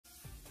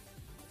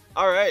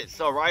Alright,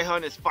 so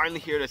Raihan is finally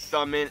here to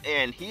summon,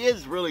 and he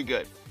is really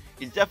good.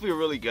 He's definitely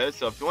really good,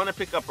 so if you want to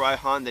pick up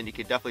Raihan, then you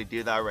can definitely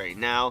do that right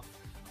now.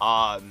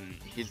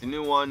 He's the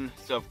new one,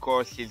 so of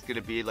course he's going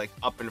to be like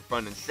up in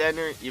front and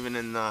center, even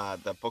in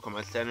the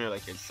Pokemon Center,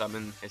 like his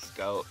summon, his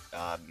scout,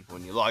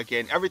 when you log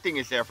in, everything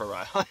is there for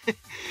Raihan.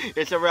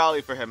 It's a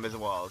rally for him as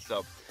well,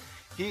 so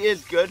he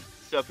is good.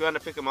 So if you want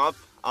to pick him up,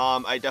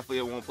 I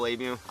definitely won't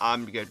blame you.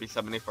 I'm going to be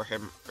summoning for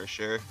him for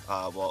sure.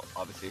 Well,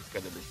 obviously it's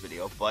because of this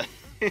video, but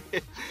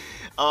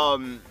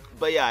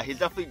but yeah, he's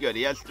definitely good.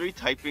 He has 3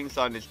 typings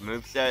on his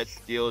moveset: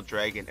 Steel,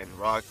 Dragon, and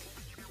Rock,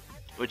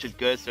 which is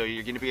good. So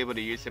you're going to be able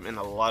to use him in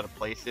a lot of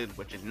places,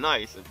 which is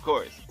nice, of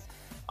course.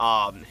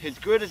 His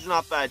grid is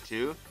not bad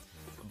too,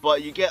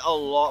 but you get a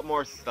lot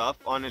more stuff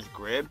on his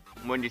grid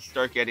when you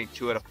start getting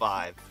 2 out of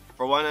 5.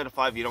 For 1 out of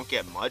 5, you don't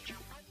get much.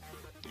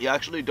 You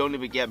actually don't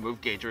even get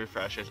move gauge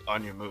refreshes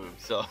on your move,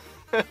 so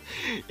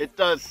it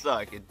does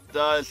suck. It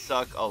does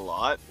suck a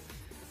lot.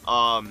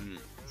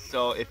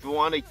 So if you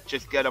want to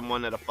just get him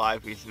 1 out of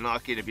 5, he's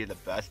not going to be the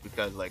best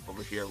because, like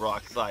over here,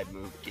 Rock Slide,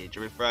 move gauge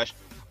refresh,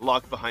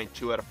 lock behind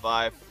 2 out of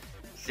 5.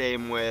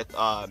 Same with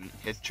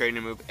his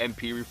training move,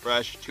 MP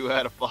refresh, 2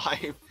 out of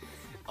 5.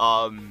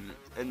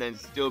 And then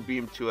Steel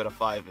Beam, 2 out of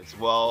 5 as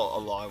well,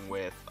 along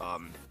with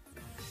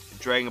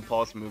Dragon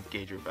Pulse, move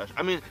gauge refresh.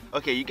 I mean,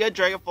 okay, you get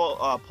Dragon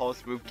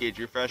Pulse, move gauge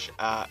refresh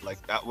at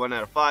like that 1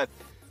 out of 5,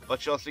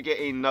 but you also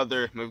get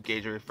another move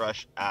gauge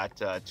refresh at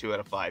 2 out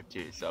of 5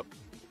 too. So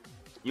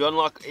you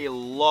unlock a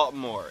lot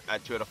more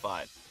at 2 out of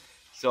 5.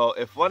 So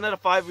if 1 out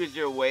of 5 is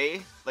your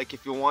way, like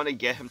if you want to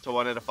get him to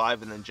 1 out of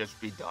 5 and then just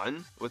be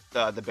done with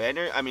the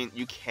banner, I mean,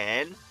 you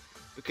can,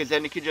 because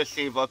then you can just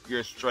save up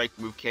your strike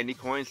move candy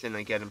coins and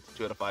then get him to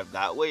 2 out of 5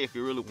 that way if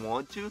you really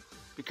want to,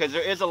 because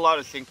there is a lot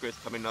of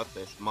synchros coming up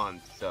this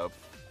month. So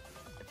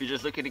if you're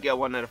just looking to get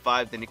 1 out of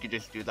 5, then you can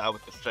just do that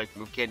with the strike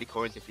move candy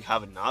coins if you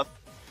have enough.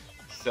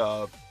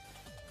 So,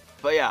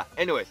 but yeah,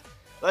 anyways,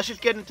 let's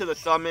just get into the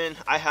summon.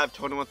 I have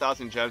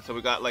 21,000 gems, so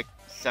we got like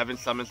 7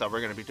 summons that we're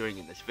going to be doing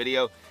in this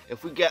video.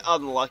 If we get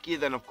unlucky,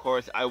 then of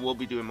course I will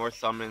be doing more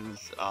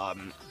summons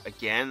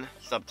again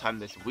sometime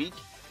this week.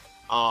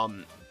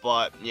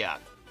 But yeah,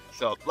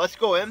 so let's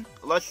go in.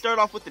 Let's start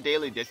off with the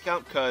daily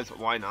discount, because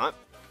why not?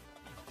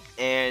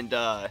 And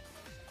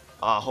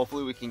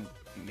hopefully we can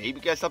maybe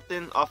get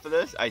something off of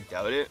this. I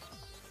doubt it.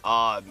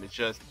 It's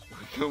just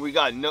we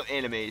got no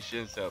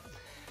animation, so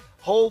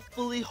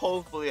hopefully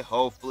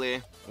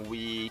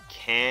we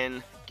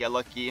can get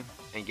lucky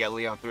and get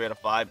Leon 3 out of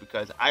 5,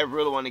 because I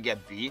really want to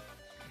get B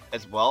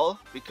as well,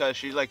 because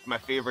she's like my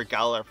favorite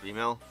Galar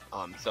female.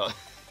 So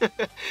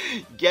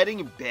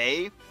getting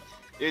Bay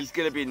is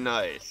gonna be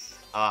nice.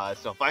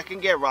 So if I can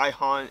get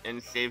Raihan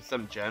and save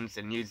some gems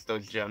and use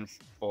those gems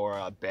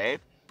for Bay,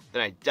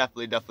 then I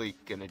definitely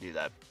gonna do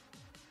that.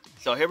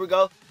 So here we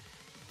go.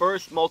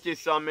 First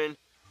multi-summon.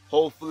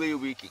 Hopefully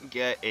we can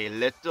get a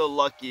little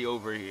lucky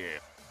over here.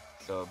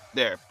 So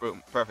there,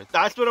 boom, perfect.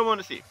 That's what I want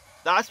to see.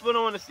 That's what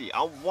I want to see.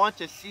 I want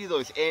to see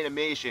those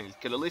animations,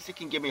 because at least it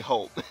can give me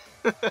hope.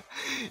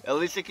 At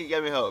least it can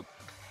give me hope.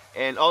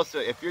 And also,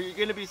 if you're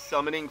going to be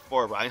summoning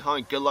for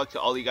Raihan, good luck to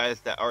all you guys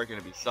that are going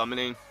to be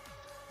summoning.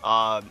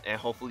 And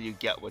hopefully you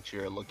get what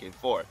you're looking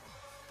for.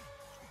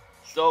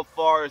 So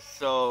far,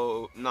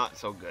 so not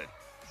so good.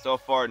 So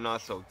far,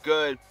 not so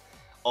good.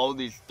 All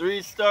these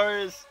 3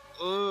 stars.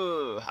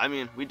 Ooh, I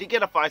mean, we did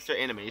get a 5-star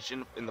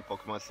animation in the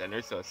Pokemon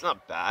Center, so it's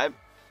not bad.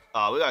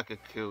 We got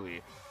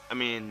Kukui. I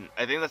mean,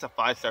 I think that's a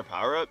 5-star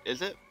power-up,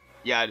 is it?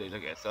 Yeah, it is.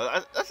 Okay,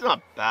 so that's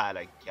not bad,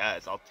 I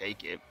guess. I'll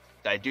take it.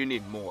 I do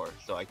need more,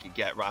 so I could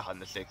get Raihan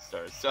the 6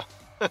 stars. So,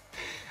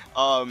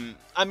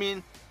 I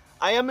mean,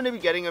 I am going to be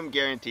getting them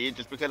guaranteed,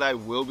 just because I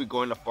will be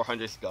going to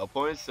 400 skill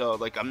points. So,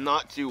 like, I'm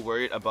not too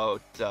worried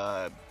about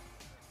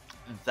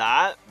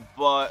that.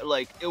 But,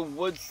 like, it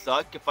would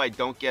suck if I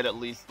don't get at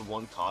least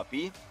 1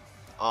 copy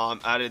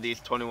out of these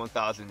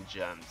 21,000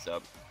 gems.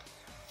 So,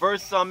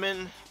 first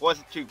summon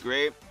wasn't too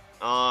great.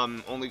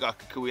 Only got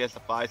Kukui as a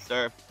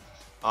 5-star.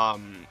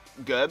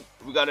 Good.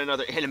 We got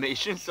another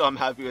animation, so I'm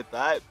happy with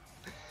that.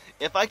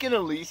 If I can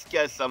at least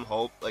get some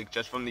hope, like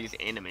just from these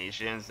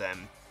animations, then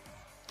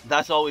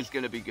that's always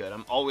going to be good.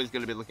 I'm always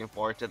going to be looking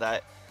forward to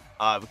that.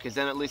 Because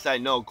then at least I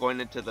know going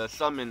into the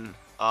summon,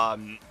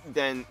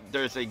 then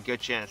there's a good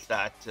chance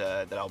that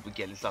that I'll be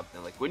getting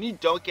something. Like when you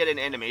don't get an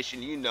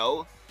animation, you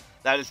know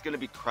that it's going to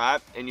be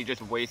crap and you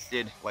just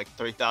wasted like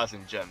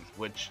 3,000 gems,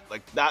 which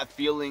like that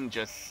feeling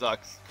just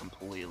sucks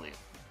completely.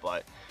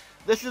 But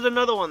this is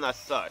another one that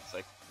sucks.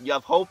 Like you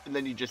have hope and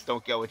then you just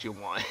don't get what you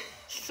want.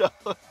 So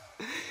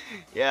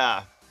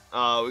yeah,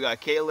 we got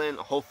Caitlyn.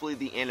 Hopefully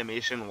the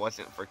animation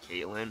wasn't for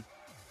Caitlyn.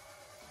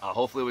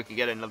 Hopefully we can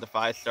get another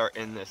 5-star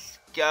in the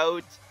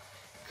Scout,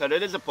 because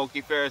it is a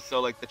PokèFair,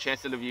 so like the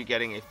chances of you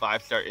getting a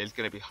 5-star is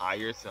going to be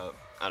higher. So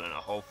I don't know,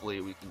 hopefully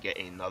we can get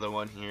another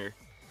one here.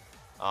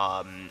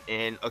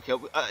 And okay,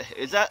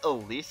 is that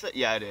Elisa?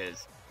 Yeah, it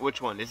is.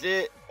 Which one is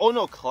it? Oh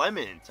no,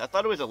 Clement. I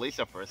thought it was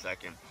Elisa for a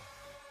second.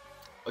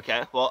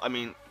 Okay, well, I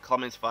mean,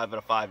 Clement's 5 out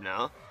of 5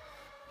 now.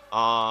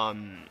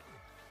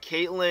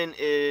 Caitlyn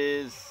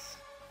is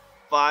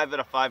 5 out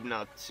of 5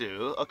 now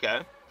too.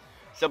 Okay.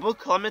 So both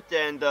Clement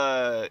and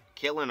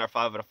Caitlyn are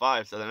 5 out of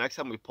 5. So the next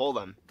time we pull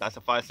them, that's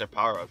a 5-star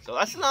power up. So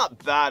that's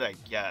not bad, I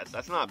guess.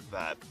 That's not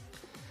bad.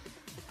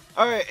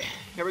 All right,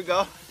 here we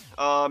go.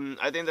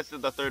 I think this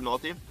is the third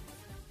multi,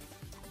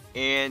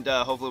 and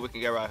hopefully we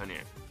can get Raihan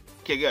here.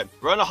 Okay, good.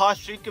 We're on a hot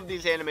streak of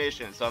these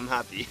animations, so I'm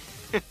happy.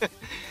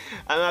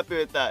 I'm happy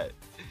with that.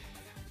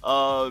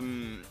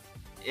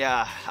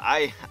 Yeah,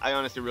 I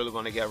honestly really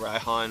want to get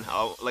Raihan.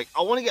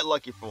 I want to get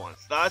lucky for once.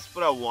 That's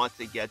what I want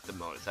to get the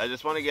most. I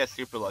just want to get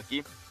super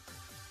lucky,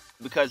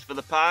 because for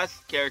the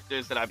past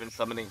characters that I've been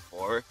summoning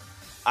for,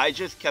 I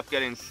just kept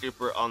getting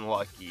super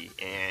unlucky,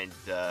 and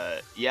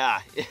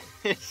yeah,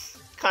 it's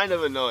kind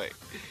of annoying.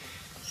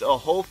 So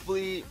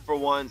hopefully for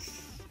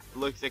once,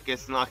 looks like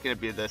it's not going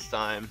to be this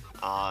time.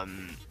 I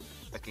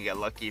can get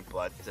lucky,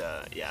 but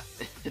yeah,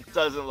 it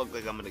doesn't look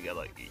like I'm going to get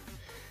lucky.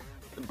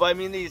 But I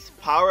mean, these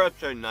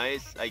power-ups are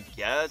nice, I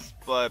guess,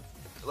 but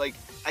like,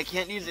 I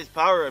can't use these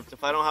power-ups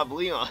if I don't have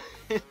Leon.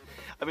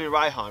 I mean,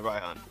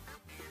 Raihan.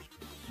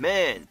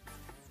 Man,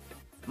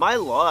 my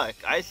luck,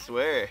 I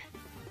swear.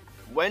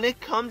 When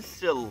it comes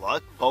to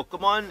luck,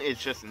 Pokemon is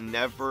just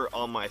never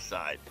on my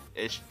side.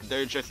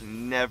 They're just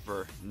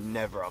never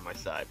on my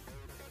side.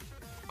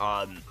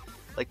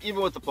 Like,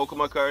 even with the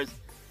Pokemon cards,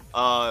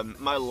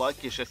 my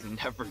luck is just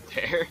never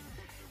there.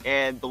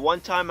 And the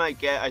one time I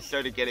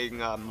started getting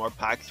more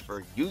packs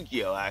for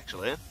Yu-Gi-Oh!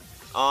 Actually,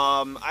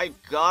 I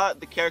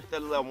got the character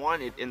that I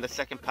wanted in the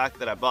second pack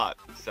that I bought.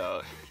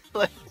 So,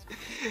 like,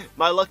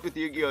 my luck with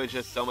Yu-Gi-Oh! Is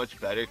just so much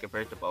better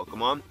compared to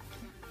Pokemon.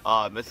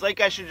 It's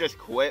like I should just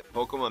quit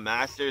Pokemon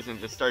Masters and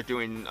just start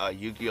doing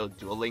Yu-Gi-Oh!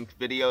 Duel Link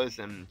videos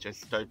and just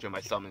start doing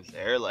my summons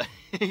there. Like,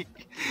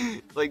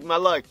 like my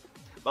luck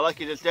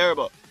is just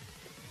terrible.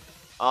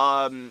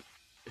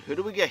 Who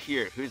do we get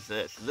here? Who's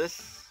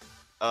this?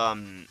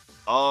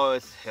 Oh,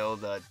 it's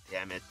Hilda.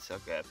 Damn it.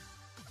 Okay.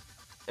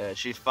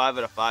 She's 5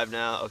 out of 5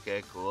 now.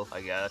 Okay, cool.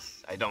 I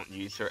guess I don't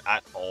use her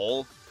at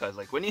all, because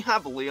like when you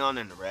have Leon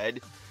in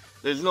red,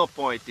 there's no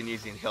point in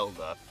using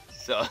Hilda.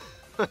 So,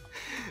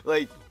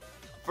 like,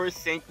 for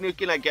Sync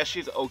Nuking, I guess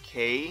she's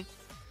okay,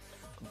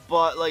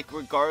 but like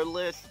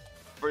regardless,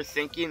 for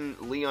Syncing,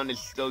 Leon is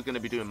still gonna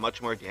be doing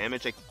much more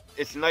damage. Like,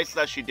 it's nice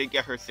that she did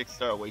get her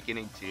 6-star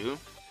Awakening too,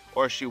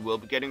 or she will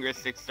be getting her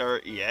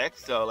 6-star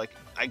EX. So like,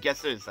 I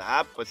guess there's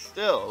that, but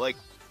still, like,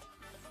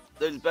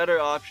 there's better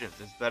options.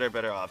 There's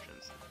better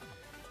options.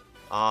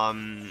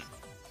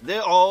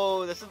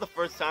 This is the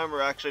first time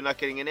we're actually not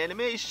getting an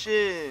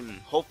animation.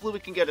 Hopefully we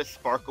can get a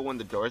sparkle when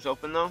the doors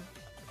open though,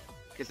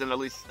 because then at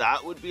least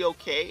that would be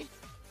okay.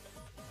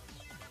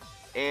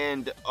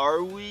 And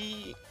are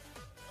we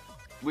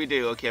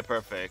do. Okay,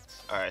 perfect.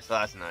 Alright, so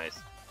that's nice.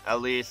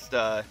 At least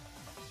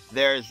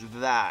there's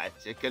that.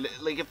 It could,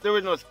 like, if there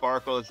were no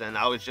sparkles, then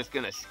I was just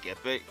gonna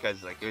skip it,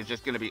 because like it was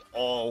just gonna be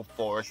all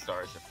 4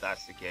 stars if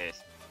that's the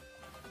case.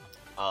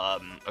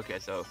 Okay,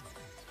 so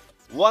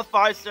what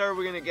 5-star are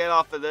we gonna get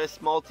off of this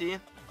multi?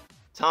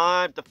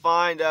 Time to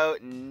find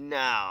out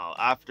now.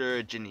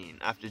 After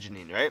Janine,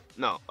 right?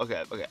 No,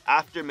 okay,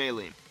 after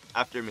Maylene.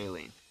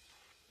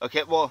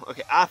 Okay, well,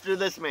 okay, after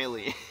this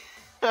Maylene.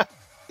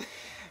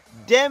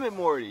 Damn it,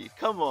 Morty,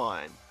 come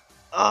on.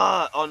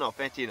 Oh no,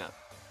 Fantina.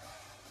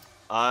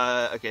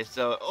 Okay,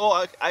 so,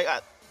 oh,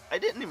 I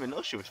didn't even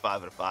know she was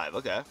 5 out of 5.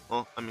 Okay,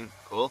 well, I mean,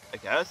 cool, I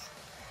guess.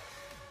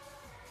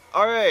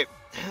 Alright,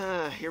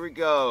 here we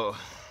go.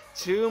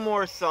 2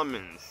 more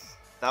summons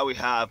that we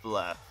have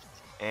left.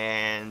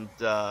 And,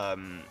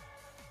 no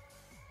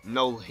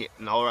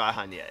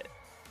Raihan yet.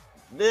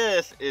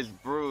 This is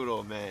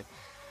brutal, man.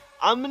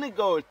 I'm gonna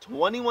go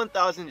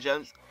 21,000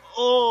 gems.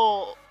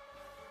 Oh,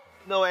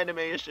 no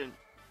animation.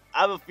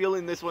 I have a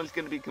feeling this one's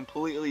gonna be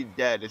completely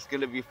dead. It's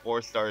gonna be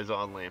 4 stars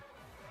only.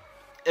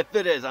 If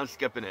it is, I'm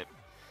skipping it.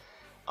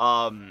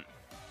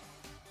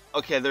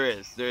 Okay, there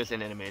is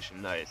an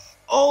animation. Nice.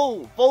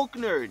 Oh,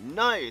 Volkner,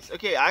 nice.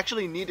 Okay, I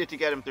actually needed to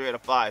get him 3 out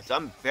of 5, so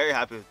I'm very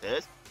happy with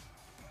this.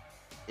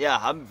 Yeah,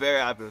 I'm very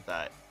happy with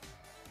that.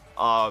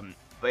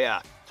 But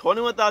yeah,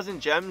 21,000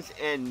 gems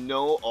and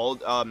no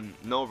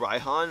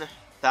Raihan.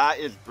 That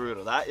is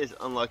brutal. That is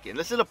unlucky. And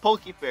this is a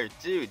PokèFair,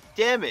 dude.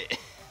 Damn it.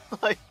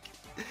 Like,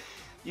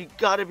 you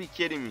gotta be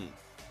kidding me.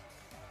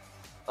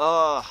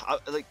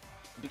 Like,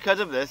 because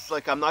of this,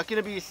 like, I'm not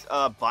gonna be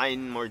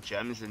buying more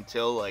gems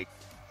until like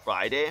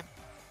Friday.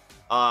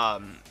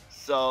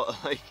 So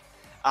like,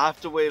 I have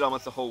to wait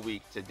almost a whole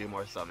week to do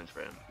more summons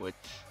for him, which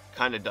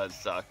kind of does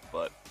suck.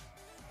 But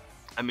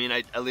I mean,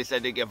 at least I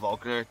did get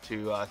Volkner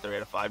to 3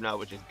 out of 5 now,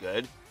 which is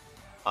good.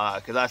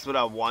 Because that's what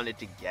I wanted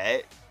to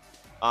get.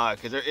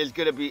 Because there is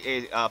going to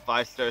be a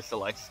 5-star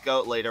Select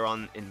Scout later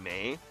on in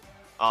May.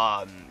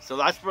 So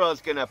that's where I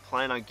was going to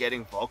plan on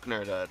getting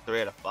Volkner to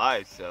 3 out of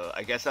 5. So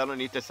I guess I don't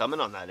need to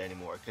summon on that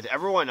anymore. Because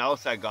everyone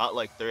else I got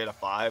like 3 out of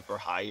 5 or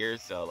higher.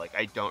 So like,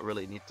 I don't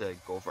really need to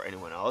go for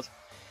anyone else.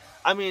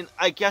 I mean,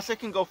 I guess I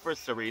can go for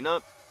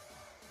Serena.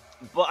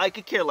 But I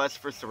could care less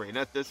for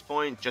Serena at this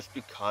point. Just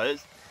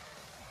because,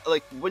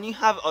 like, when you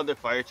have other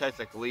fire types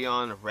like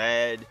Leon,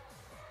 Red,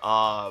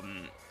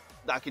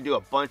 that can do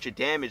a bunch of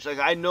damage. Like,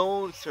 I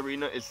know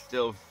Serena is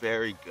still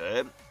very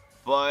good,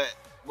 but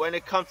when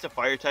it comes to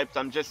fire types,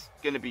 I'm just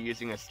gonna be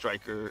using a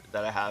striker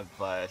that I have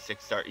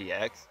 6-star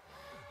EX.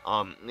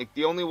 Like,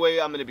 the only way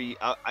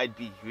I'd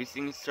be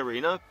using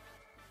Serena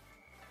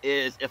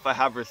is if I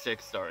have her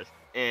 6 stars,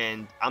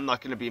 and I'm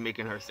not gonna be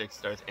making her 6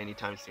 stars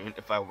anytime soon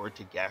if I were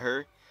to get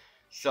her.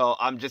 So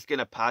I'm just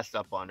gonna pass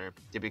up on her,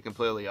 to be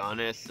completely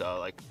honest. So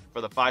like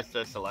for the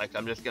 5-star select,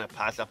 I'm just gonna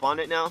pass up on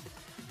it now,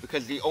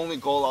 because the only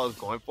goal I was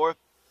going for,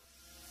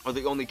 or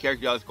the only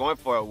character I was going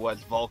for, was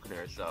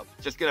Volkner. So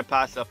just gonna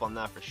pass up on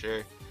that for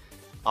sure.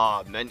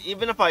 And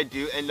even if I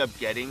do end up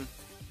getting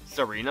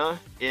Serena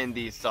in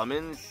these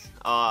summons,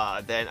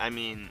 then I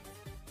mean,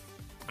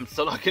 I'm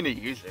still not gonna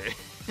use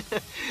her.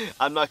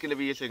 I'm not gonna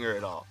be using her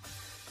at all.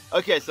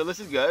 Okay, so this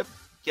is good.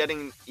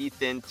 Getting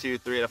Ethan to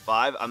 3 out of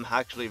 5. I'm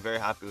actually very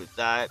happy with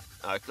that.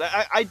 Cause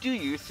I do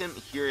use him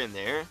here and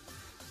there.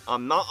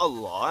 Not a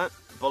lot,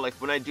 but like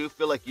when I do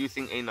feel like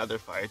using another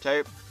fire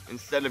type,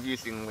 instead of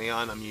using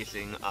Leon, I'm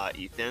using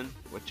Ethan,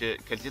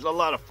 because he's a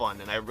lot of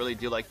fun, and I really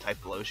do like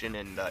Typhlosion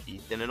and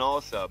Ethan and all,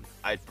 so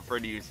I'd prefer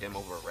to use him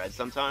over Red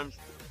sometimes.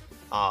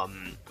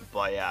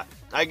 But yeah,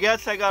 I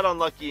guess I got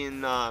unlucky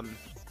in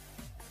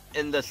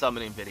the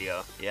summoning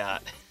video. Yeah.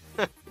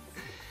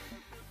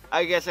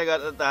 I guess I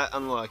got that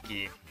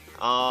unlucky.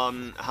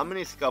 How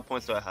many skill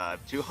points do I have?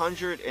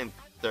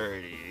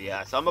 230.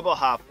 Yeah, so I'm about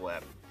halfway.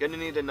 Gonna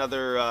need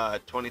another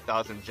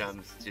 20,000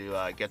 gems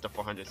to get to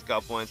 400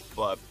 skill points,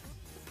 but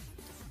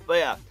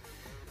yeah,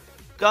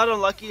 got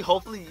unlucky.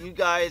 Hopefully you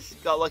guys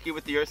got lucky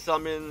with your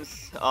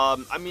summons.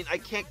 I mean, I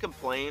can't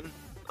complain,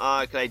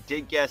 cause I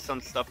did get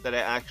some stuff that I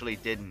actually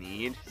did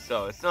need,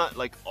 so it's not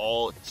like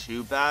all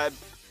too bad.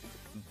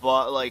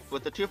 But like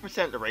with the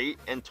 2% rate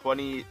and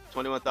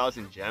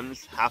 21,000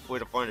 gems, halfway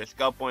to 400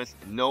 skill points,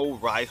 no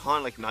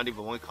Raihan, like not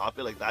even one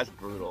copy, like that's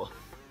brutal.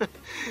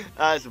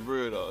 That's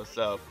brutal.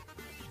 So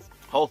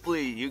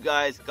hopefully you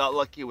guys got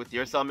lucky with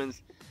your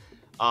summons.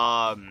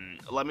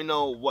 Let me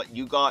know what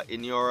you got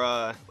in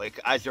your like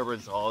as your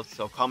results.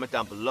 So comment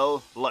down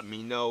below. Let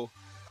me know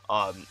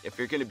if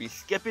you're gonna be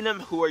skipping them.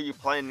 Who are you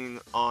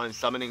planning on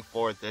summoning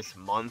for this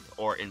month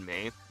or in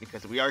May?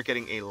 Because we are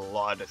getting a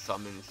lot of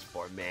summons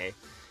for May.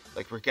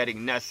 Like, we're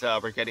getting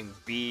Nessa, we're getting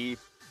B,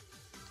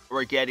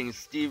 we're getting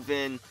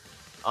Steven,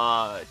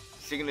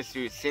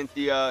 Signasuit,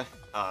 Cynthia,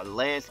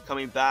 Lance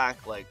coming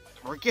back. Like,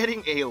 we're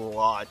getting a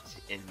lot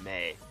in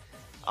May.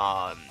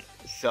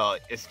 So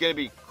it's gonna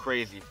be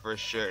crazy for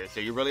sure.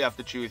 So you really have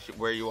to choose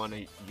where you want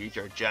to use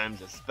your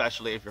gems,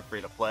 especially if you're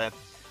free to play.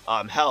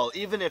 Hell,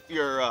 even if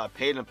you're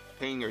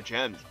paying your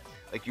gems,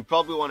 like, you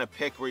probably want to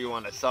pick where you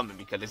want to summon,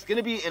 because it's going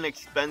to be an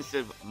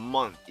expensive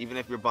month, even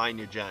if you're buying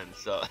your gems.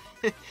 So,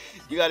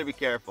 you got to be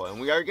careful. And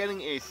we are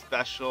getting a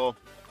special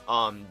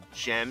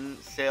gem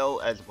sale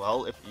as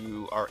well, if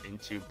you are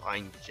into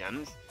buying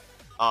gems.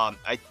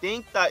 I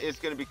think that is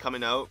going to be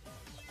coming out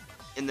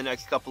in the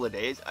next couple of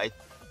days, I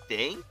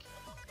think.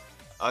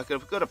 If we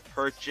go to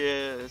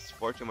purchase,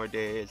 14 more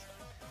days.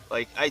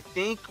 Like, I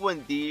think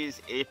when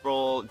these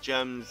April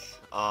gems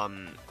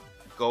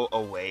go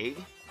away,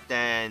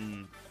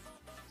 then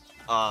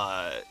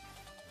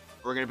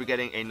we're gonna be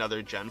getting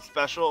another gem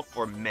special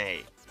for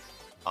May.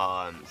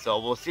 So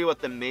we'll see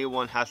what the May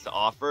one has to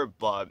offer,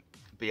 but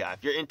yeah,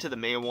 if you're into the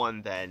May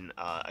one, then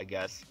I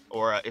guess,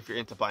 or if you're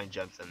into buying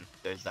gems, then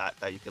there's that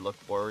you can look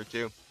forward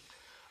to.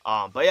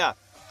 But yeah,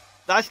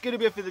 that's gonna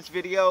be it for this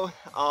video.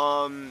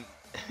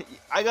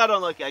 I got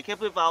unlucky. I can't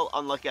believe how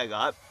unlucky I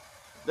got.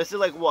 This is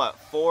like what,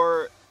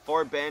 four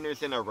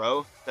banners in a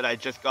row that I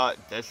just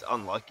got this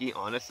unlucky.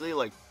 Honestly,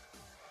 like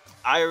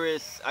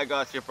Iris, I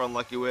got super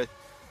unlucky with.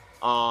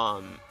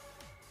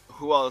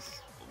 Who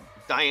else?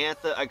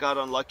 Diantha, I got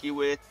unlucky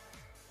with,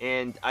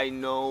 and I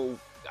know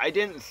I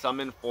didn't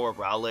summon for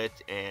Rowlet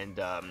and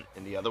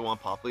the other one,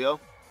 Poplio.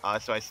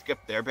 So I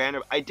skipped their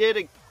banner. I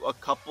did a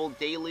couple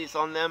dailies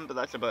on them, but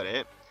that's about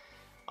it.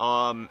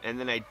 And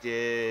then I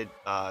did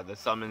the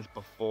summons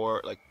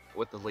before, like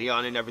with the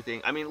Leon and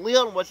everything. I mean,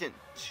 Leon wasn't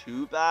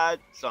too bad,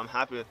 so I'm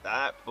happy with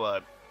that.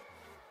 But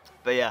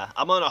yeah,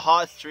 I'm on a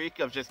hot streak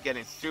of just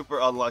getting super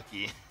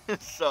unlucky.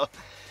 So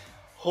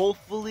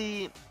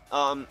hopefully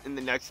in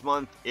the next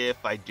month,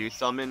 if I do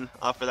summon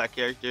for that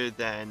character,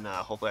 then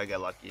hopefully I get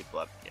lucky.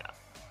 But yeah,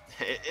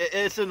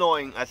 it's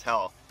annoying as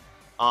hell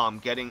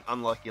getting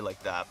unlucky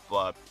like that.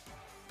 But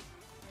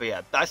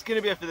yeah, that's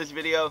gonna be it for this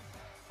video.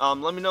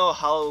 Let me know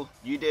how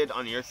you did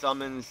on your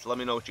summons. Let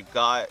me know what you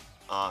got.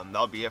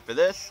 That'll be it for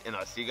this, and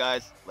I'll see you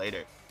guys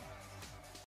later.